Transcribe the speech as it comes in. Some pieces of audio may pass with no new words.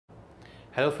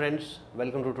Hello friends,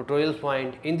 welcome to Tutorials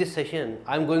Point. In this session,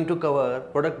 I am going to cover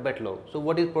product backlog. So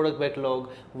what is product backlog,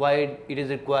 why it is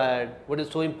required, what is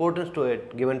so important to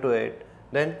it, given to it,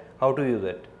 then how to use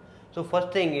it. So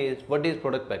first thing is, what is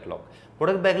product backlog?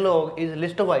 Product backlog is a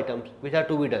list of items which are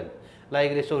to be done,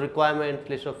 like list of requirements,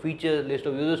 list of features, list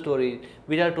of user stories,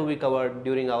 which are to be covered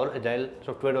during our Agile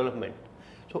software development.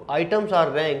 So items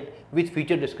are ranked with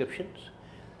feature descriptions.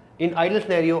 In ideal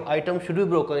scenario, items should be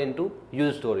broken into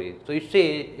user stories. So it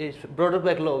says product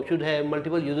backlog should have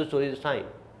multiple user stories assigned.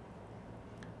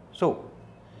 So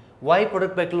why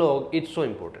product backlog is so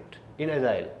important in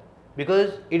Agile?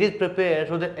 Because it is prepared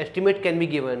so that estimate can be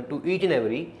given to each and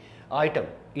every item,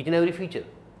 each and every feature.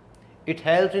 It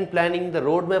helps in planning the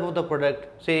roadmap of the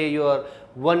product. Say you are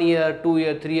 1 year, 2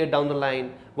 year, 3 year down the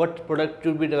line, what product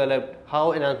should be developed,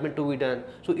 how enhancement to be done.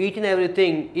 So each and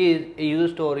everything is a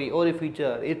user story or a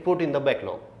feature is put in the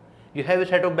backlog. You have a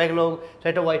set of backlog,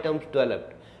 set of items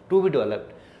developed, to be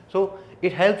developed. So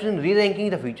it helps in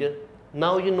re-ranking the feature.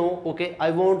 Now you know, okay,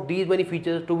 I want these many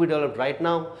features to be developed right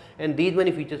now and these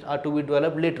many features are to be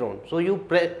developed later on. So you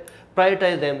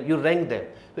prioritize them, you rank them.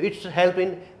 So it's help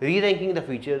in re-ranking the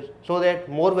features so that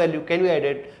more value can be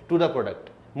added to the product,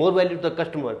 more value to the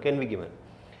customer can be given.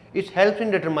 It helps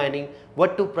in determining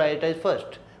what to prioritize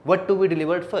first, what to be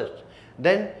delivered first.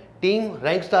 Then team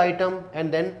ranks the item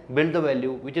and then build the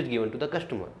value which is given to the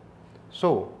customer.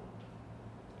 So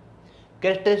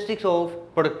characteristics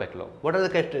of product backlog. What are the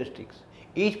characteristics?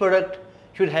 Each product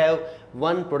should have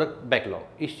one product backlog.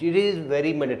 It is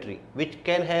very mandatory, which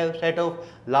can have set of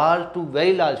large to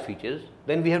very large features.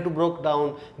 Then we have to break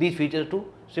down these features to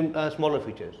smaller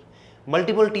features.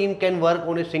 Multiple teams can work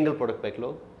on a single product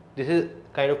backlog. This is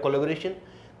kind of collaboration.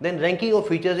 Then ranking of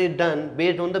features is done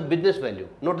based on the business value,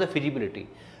 not the feasibility.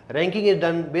 Ranking is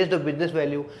done based on business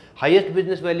value. Highest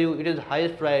business value, it is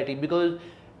highest priority because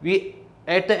we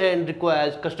at the end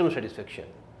requires customer satisfaction.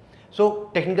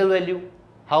 So technical value,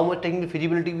 how much technical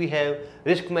feasibility we have,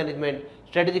 risk management,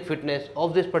 strategic fitness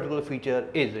of this particular feature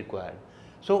is required.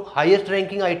 So highest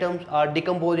ranking items are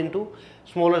decomposed into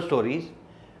smaller stories.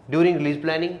 During release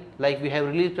planning, like we have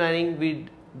release planning, we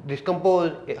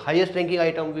decompose a highest ranking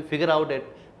item, we figure out it,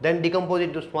 then decompose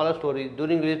it to smaller stories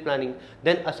during release planning,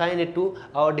 then assign it to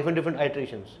our different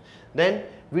iterations. Then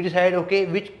we decide, okay,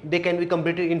 which they can be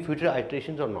completed in future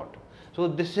iterations or not. So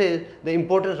this is the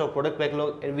importance of product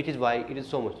backlog and which is why it is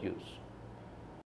so much used.